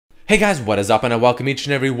Hey guys, what is up, and I welcome each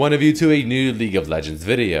and every one of you to a new League of Legends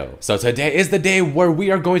video. So today is the day where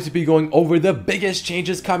we are going to be going over the biggest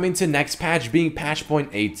changes coming to next patch, being patch point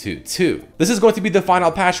 822. This is going to be the final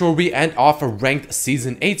patch where we end off ranked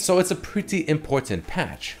season 8, so it's a pretty important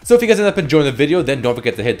patch. So if you guys end up enjoying the video, then don't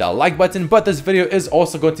forget to hit that like button, but this video is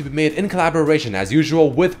also going to be made in collaboration as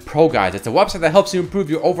usual with ProGuides. It's a website that helps you improve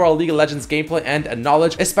your overall League of Legends gameplay and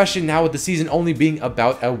knowledge, especially now with the season only being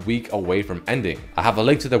about a week away from ending. I have a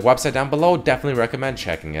link to the website down below. Definitely recommend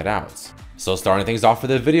checking it out. So starting things off for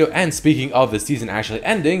the video, and speaking of the season actually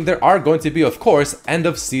ending, there are going to be, of course, end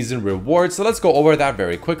of season rewards, so let's go over that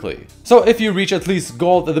very quickly. So if you reach at least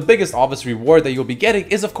gold, the biggest obvious reward that you'll be getting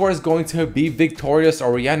is of course going to be Victorious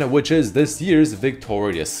Orianna, which is this year's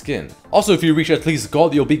Victorious skin. Also, if you reach at least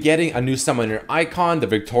gold, you'll be getting a new summoner icon, the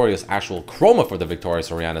Victorious actual chroma for the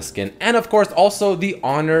Victorious Orianna skin, and of course also the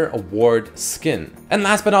Honor Award skin. And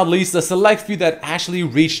last but not least, the select few that actually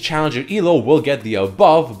reach Challenger Elo will get the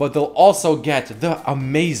above, but they'll also get the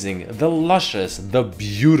amazing, the luscious, the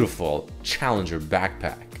beautiful Challenger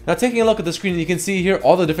backpack. Now taking a look at the screen, you can see here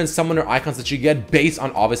all the different summoner icons that you get based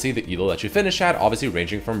on obviously the elo that you finish at, obviously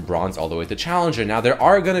ranging from bronze all the way to challenger. Now there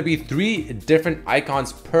are going to be 3 different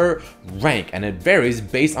icons per rank, and it varies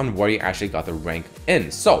based on where you actually got the rank in.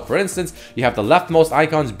 So for instance, you have the leftmost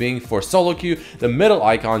icons being for solo queue, the middle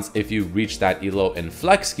icons if you reach that elo in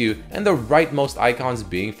flex queue, and the rightmost icons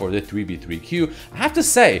being for the 3v3 queue. I have to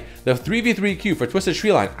say, the 3v3 queue for Twisted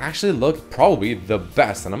Treeline actually looked probably the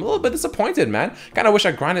best, and I'm a little bit disappointed, man. Kind of wish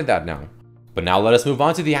I grinded that now. But now let us move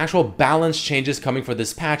on to the actual balance changes coming for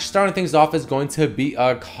this patch. Starting things off is going to be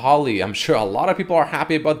Akali. I'm sure a lot of people are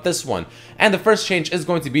happy about this one. And the first change is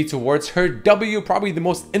going to be towards her W, probably the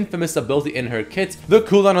most infamous ability in her kit. The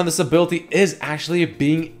cooldown on this ability is actually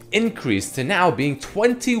being increased to now being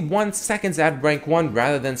 21 seconds at rank 1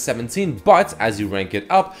 rather than 17, but as you rank it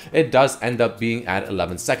up, it does end up being at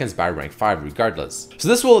 11 seconds by rank 5 regardless. So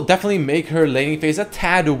this will definitely make her laning phase a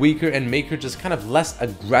tad weaker and make her just kind of less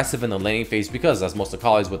aggressive in the laning phase, because as most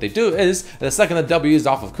Akalis, what they do is the second the W is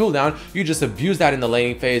off of cooldown, you just abuse that in the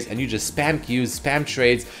laning phase and you just spam Qs, spam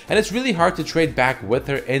trades, and it's really hard to trade back with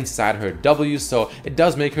her inside her W, so it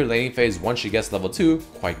does make her laning phase once she gets level 2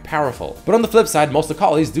 quite powerful. But on the flip side, most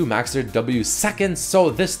Akalis do max their W seconds, so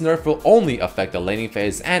this nerf will only affect the laning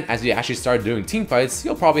phase, and as you actually start doing team fights,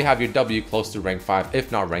 you'll probably have your W close to rank 5,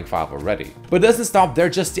 if not rank 5 already. But it doesn't stop there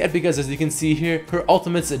just yet, because as you can see here, her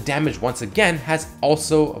ultimate's damage once again has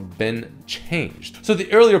also been changed. So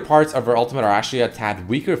the earlier parts of her ultimate are actually a tad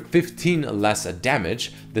weaker, 15 less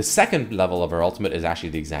damage. The second level of her ultimate is actually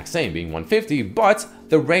the exact same, being 150, but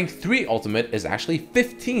the rank 3 ultimate is actually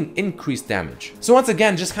 15 increased damage. So once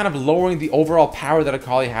again, just kind of lowering the overall power that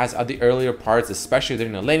Akali has at the earlier parts, especially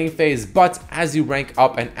during the laning phase, but as you rank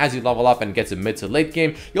up and as you level up and get to mid to late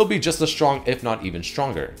game, you'll be just as strong, if not even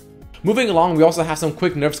stronger. Moving along, we also have some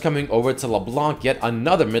quick nerfs coming over to LeBlanc, yet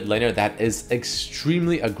another mid laner that is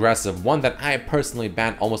extremely aggressive, one that I personally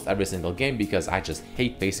ban almost every single game because I just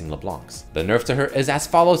hate facing LeBlancs. The nerf to her is as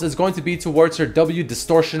follows. It's going to be towards her W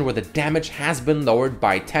distortion, where the damage has been lowered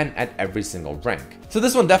by 10 at every single rank. So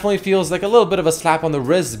this one definitely feels like a little bit of a slap on the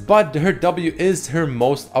wrist, but her W is her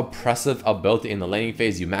most oppressive ability in the laning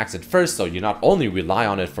phase. You max it first, so you not only rely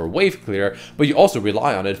on it for wave clear, but you also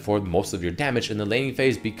rely on it for most of your damage in the laning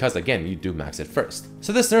phase, because again, you do max it first.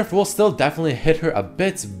 So this nerf will still definitely hit her a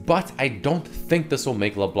bit, but I don't think this will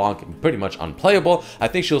make LeBlanc pretty much unplayable. I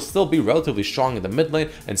think she'll still be relatively strong in the mid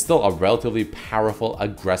lane and still a relatively powerful,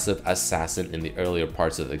 aggressive assassin in the earlier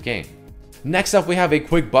parts of the game. Next up, we have a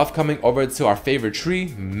quick buff coming over to our favorite tree,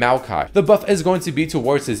 Maokai. The buff is going to be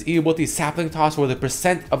towards his E ability Sapling Toss, where the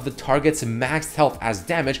percent of the target's maxed health as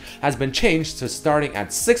damage has been changed to starting at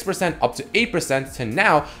 6% up to 8% to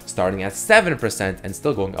now starting at 7% and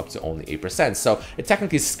still going up to only 8%. So it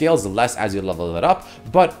technically scales less as you level it up,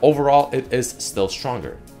 but overall it is still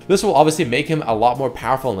stronger. This will obviously make him a lot more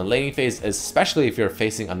powerful in the laning phase, especially if you're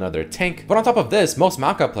facing another tank. But on top of this, most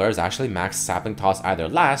Maokai players actually max Sapling Toss either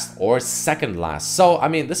last or second last. So, I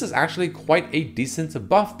mean, this is actually quite a decent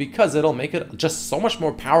buff because it'll make it just so much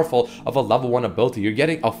more powerful of a level 1 ability. You're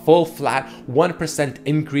getting a full flat 1%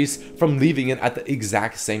 increase from leaving it at the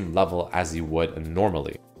exact same level as you would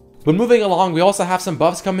normally. But moving along, we also have some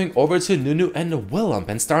buffs coming over to Nunu and Willump,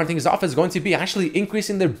 and starting things off is going to be actually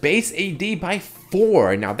increasing their base AD by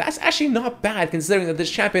 4. Now that's actually not bad considering that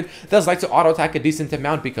this champion does like to auto attack a decent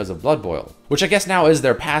amount because of Blood Boil, which I guess now is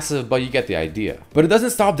their passive, but you get the idea. But it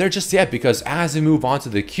doesn't stop there just yet, because as we move on to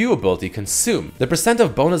the Q ability, Consume, the percent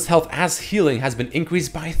of bonus health as healing has been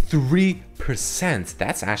increased by 3%.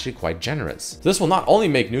 That's actually quite generous. This will not only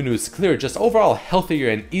make Nunu's clear just overall healthier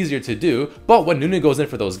and easier to do, but when Nunu goes in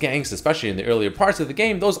for those ganks, especially in the earlier parts of the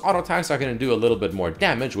game, those auto attacks are going to do a little bit more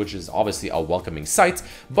damage, which is obviously a welcoming sight.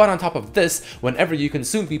 But on top of this, whenever you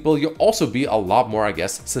consume people, you'll also be a lot more, I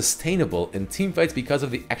guess, sustainable in teamfights because of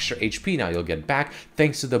the extra HP now you'll get back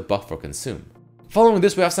thanks to the buff for Consume. Following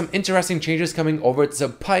this, we have some interesting changes coming over to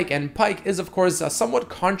Pyke, and Pyke is of course a somewhat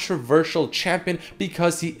controversial champion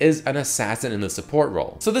because he is an assassin in the support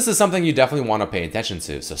role. So this is something you definitely want to pay attention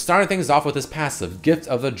to. So starting things off with his passive, Gift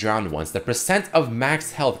of the Drowned Ones, the percent of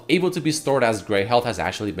max health able to be stored as gray health has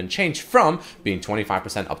actually been changed from being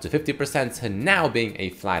 25% up to 50% to now being a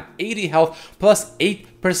flat 80 health plus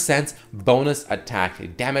 8% bonus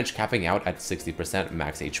attack damage, capping out at 60%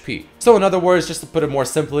 max HP. So in other words, just to put it more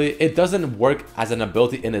simply, it doesn't work as an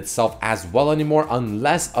ability in itself as well anymore,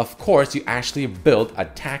 unless of course you actually build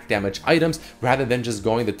attack damage items rather than just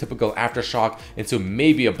going the typical aftershock into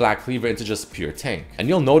maybe a black cleaver into just pure tank. And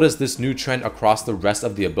you'll notice this new trend across the rest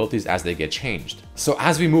of the abilities as they get changed. So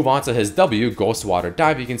as we move on to his W, Ghost Water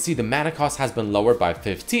Dive, you can see the mana cost has been lowered by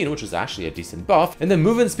 15, which is actually a decent buff, and the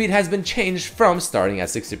movement speed has been changed from starting at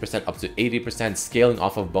 60% up to 80% scaling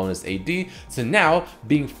off of bonus AD to now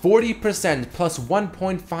being 40% plus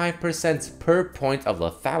 1.5% per point of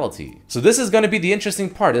lethality. So this is going to be the interesting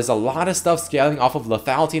part. There's a lot of stuff scaling off of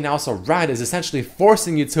lethality now, so Riot is essentially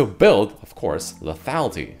forcing you to build, of course,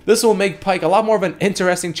 lethality. This will make Pyke a lot more of an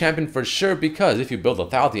interesting champion for sure, because if you build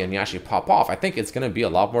lethality and you actually pop off, I think it's going to be a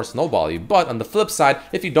lot more snowball-y. But on the flip side,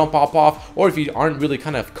 if you don't pop off, or if you aren't really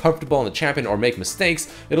kind of comfortable in the champion or make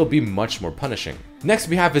mistakes, it'll be much more punishing. Next,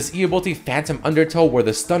 we have his E ability, Phantom Undertow, where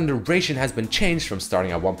the stun duration has been changed from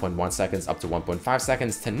starting at 1.1 seconds up to 1.5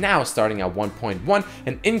 seconds to now starting at 1.1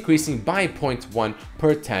 and increasing by 0.1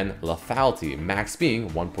 per 10 lethality, max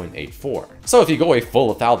being 1.84. So if you go a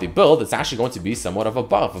full lethality build, it's actually going to be somewhat of a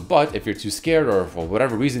buff, but if you're too scared or for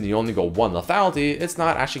whatever reason you only go 1 lethality, it's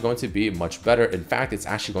not actually going to be much better. In fact, it's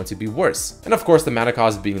actually going to be worse. And of course, the mana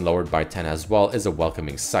cost being lowered by 10 as well is a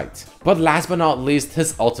welcoming sight. But last but not least,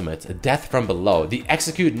 his ultimate, Death from Below. The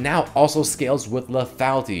Execute now also scales with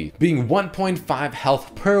lethality, being 1.5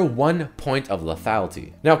 health per 1 point of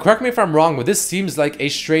lethality. Now correct me if I'm wrong, but this seems like a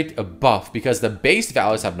straight buff because the base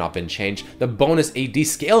values have not been changed, the bonus AD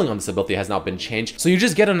scaling on this ability has not been changed, so you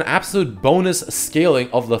just get an absolute bonus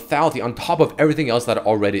scaling of lethality on top of everything else that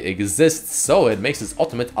already exists, so it makes his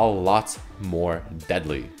ultimate a lot more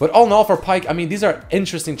deadly. But all in all for Pyke, I mean, these are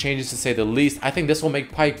interesting changes to say the least. I think this will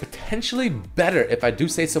make Pyke potentially better, if I do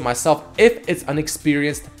say so myself, if it's an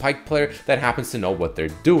experienced Pyke player that happens to know what they're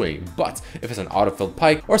doing. But if it's an autofilled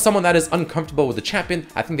Pyke or someone that is uncomfortable with the champion,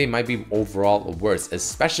 I think they might be overall worse,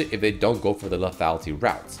 especially if they don't go for the lethality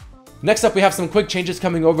route. Next up, we have some quick changes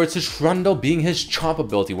coming over to Trundle, being his Chomp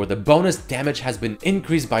ability, where the bonus damage has been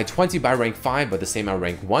increased by 20 by rank 5, but the same at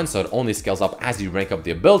rank 1, so it only scales up as you rank up the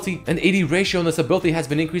ability. And AD ratio on this ability has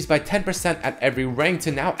been increased by 10% at every rank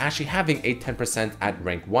to now actually having a 10% at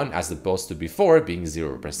rank 1 as opposed to before being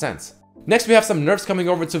 0%. Next, we have some nerfs coming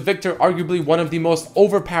over to Victor, arguably one of the most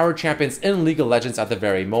overpowered champions in League of Legends at the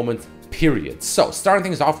very moment, period. So starting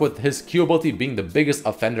things off with his Q ability being the biggest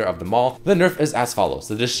offender of them all, the nerf is as follows.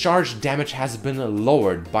 The discharge damage has been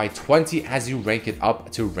lowered by 20 as you rank it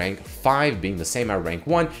up to rank 5, being the same at rank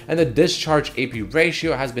 1, and the discharge AP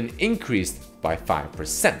ratio has been increased by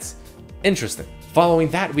 5%. Interesting. Following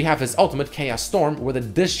that, we have his ultimate Chaos Storm, where the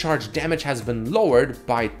discharge damage has been lowered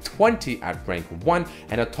by 20 at rank 1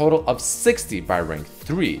 and a total of 60 by rank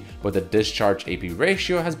 3, but the discharge AP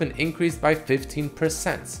ratio has been increased by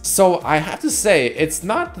 15%. So I have to say, it's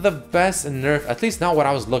not the best nerf, at least not what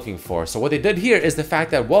I was looking for. So what they did here is the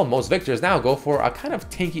fact that, well, most Victors now go for a kind of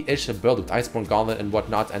tanky-ish build with Iceborne Gauntlet and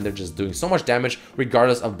whatnot, and they're just doing so much damage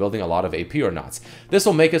regardless of building a lot of AP or not. This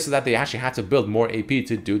will make it so that they actually have to build more AP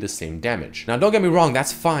to do the same damage. Now don't get me wrong,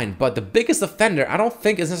 that's fine, but the biggest offender I don't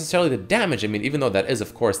think is necessarily the damage. I mean, even though that is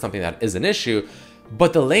of course something that is an issue,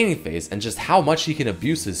 but the laning phase and just how much he can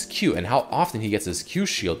abuse his Q and how often he gets his Q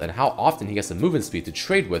shield and how often he gets the movement speed to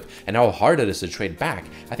trade with and how hard it is to trade back,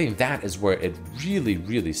 I think that is where it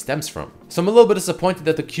really stems from. So I'm a little bit disappointed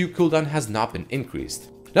that the Q cooldown has not been increased.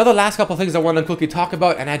 Now the last couple things I want to quickly talk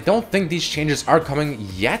about, and I don't think these changes are coming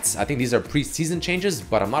yet. I think these are pre-season changes,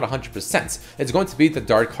 but I'm not 100%. It's going to be the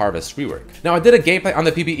Dark Harvest rework. Now I did a gameplay on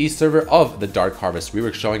the PBE server of the Dark Harvest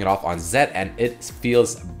rework, showing it off on Zed, and it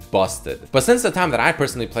feels busted. But since the time that I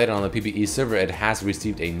personally played it on the PvE server, it has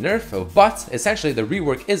received a nerf, but essentially the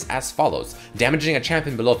rework is as follows. Damaging a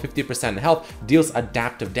champion below 50% health deals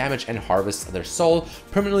adaptive damage and harvests their soul,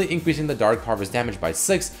 permanently increasing the Dark Harvest damage by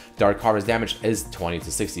 6. Dark Harvest damage is 20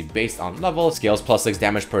 to 60 based on level, scales plus 6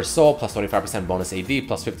 damage per soul, plus 25% bonus AD,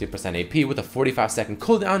 plus 50% AP with a 45-second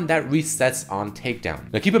cooldown that resets on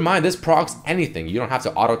takedown. Now keep in mind, this procs anything. You don't have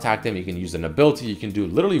to auto attack them, you can use an ability, you can do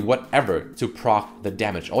literally whatever to proc the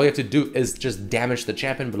damage. All you have to do is just damage the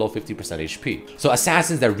champion below 50% HP. So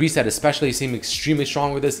assassins that reset especially seem extremely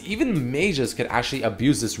strong with this. Even mages could actually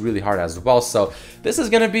abuse this really hard as well. So this is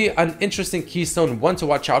going to be an interesting keystone, one to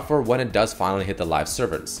watch out for when it does finally hit the live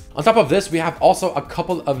servers. On top of this, we have also a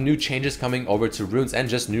couple of new changes coming over to runes and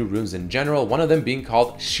just new runes in general. One of them being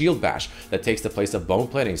called Shield Bash that takes the place of bone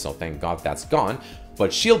plating. So thank God that's gone.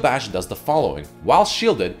 But Shield Bash does the following. While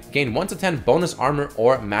shielded, gain 1 to 10 bonus armor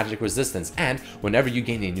or magic resistance, and whenever you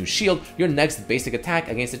gain a new shield, your next basic attack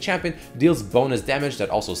against a champion deals bonus damage that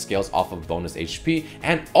also scales off of bonus HP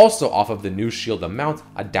and also off of the new shield amount,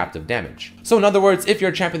 adaptive damage. So in other words, if you're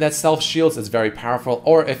a champion that self-shields, it's very powerful,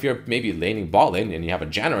 or if you're maybe laning bot lane and you have a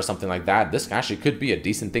Janna or something like that, this actually could be a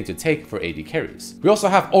decent thing to take for AD carries. We also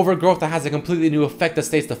have Overgrowth that has a completely new effect that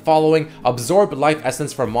states the following. Absorb life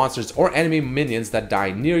essence from monsters or enemy minions that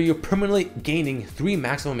die near you, permanently gaining 3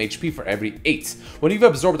 maximum HP for every 8. When you've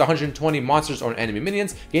absorbed 120 monsters or enemy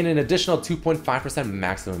minions, gain an additional 2.5%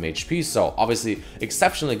 maximum HP, so obviously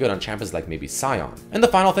exceptionally good on champions like maybe Sion. And the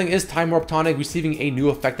final thing is Time Warp Tonic receiving a new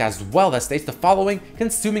effect as well that states the following.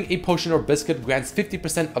 Consuming a potion or biscuit grants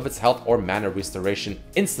 50% of its health or mana restoration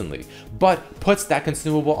instantly, but puts that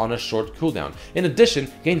consumable on a short cooldown. In addition,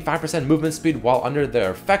 gain 5% movement speed while under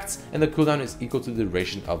their effects, and the cooldown is equal to the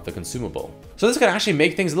duration of the consumable. So this could actually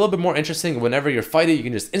make things a little bit more interesting. Whenever you're fighting, you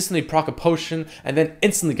can just instantly proc a potion and then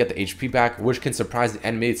instantly get the HP back, which can surprise the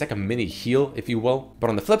enemy. It's like a mini heal, if you will. But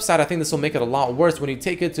on the flip side, I think this will make it a lot worse when you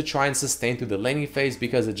take it to try and sustain through the laning phase,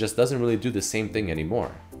 because it just doesn't really do the same thing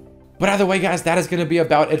anymore. But either way, guys, that is going to be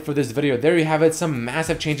about it for this video. There you have it, some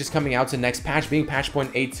massive changes coming out to next patch, being patch point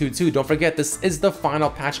 822. Don't forget, this is the final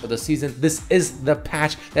patch of the season. This is the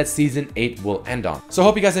patch that season 8 will end on. So I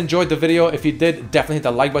hope you guys enjoyed the video. If you did, definitely hit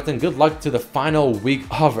the like button. Good luck to the final week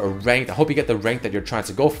of ranked. I hope you get the rank that you're trying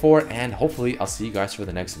to go for, and hopefully I'll see you guys for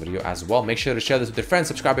the next video as well. Make sure to share this with your friends,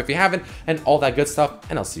 subscribe if you haven't, and all that good stuff,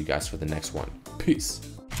 and I'll see you guys for the next one. Peace.